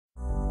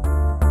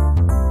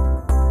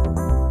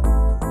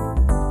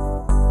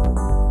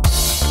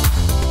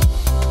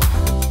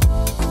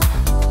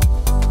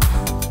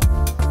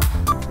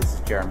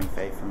Jeremy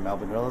Fay from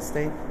Melbourne Real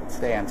Estate.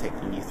 Today I'm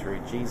taking you through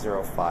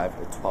G05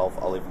 or 12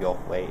 Olive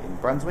York Way in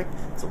Brunswick.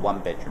 It's a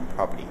one-bedroom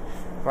property.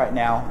 Right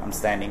now I'm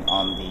standing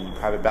on the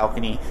private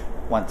balcony.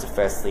 Want to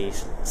firstly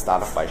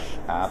start off by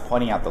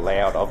pointing out the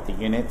layout of the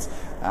units.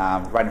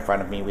 Right in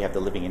front of me we have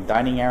the living and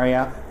dining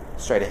area.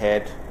 Straight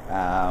ahead,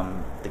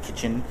 the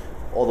kitchen.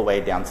 All the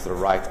way down to the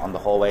right on the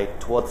hallway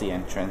towards the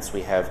entrance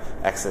we have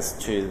access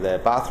to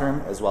the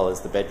bathroom as well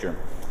as the bedroom.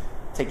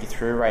 Take you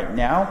through right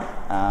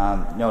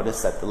now.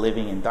 Notice that the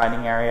living and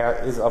dining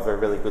area is of a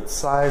really good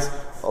size.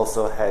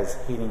 Also has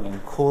heating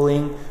and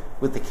cooling,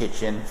 with the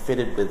kitchen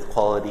fitted with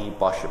quality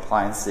Bosch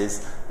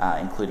appliances,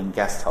 including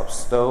gas top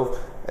stove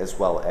as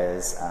well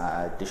as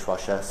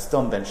dishwasher,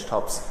 stone bench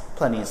tops,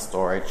 plenty of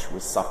storage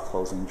with soft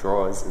closing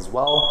drawers as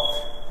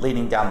well.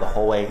 Leading down the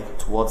hallway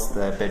towards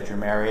the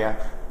bedroom area,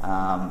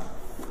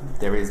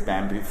 there is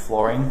bamboo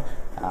flooring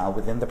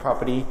within the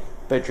property.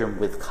 Bedroom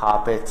with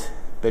carpet.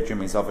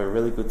 Bedroom is of a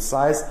really good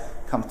size,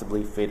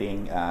 comfortably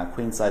fitting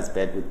queen size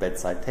bed with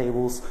bedside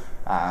tables.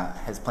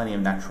 Has plenty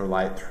of natural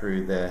light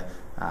through the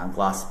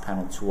glass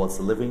panel towards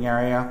the living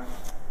area.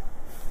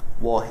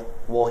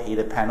 Wall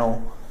heater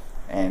panel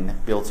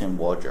and built-in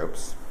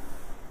wardrobes.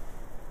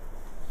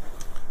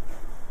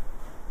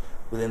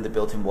 Within the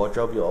built-in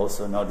wardrobe you'll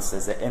also notice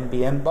there's an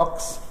NBN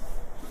box.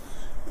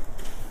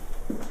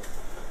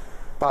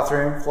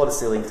 Bathroom,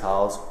 floor-to-ceiling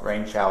tiles,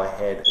 rain shower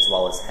head, as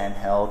well as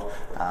handheld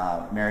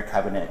mirror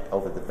cabinet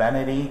over the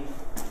vanity.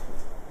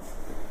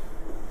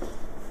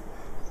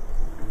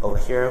 Over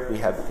here we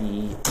have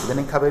the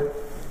linen cupboard,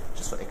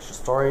 just for extra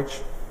storage.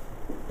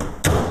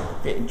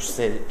 If you're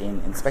interested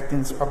in inspecting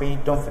this property,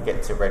 don't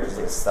forget to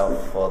register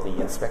yourself for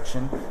the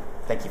inspection.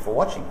 Thank you for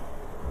watching.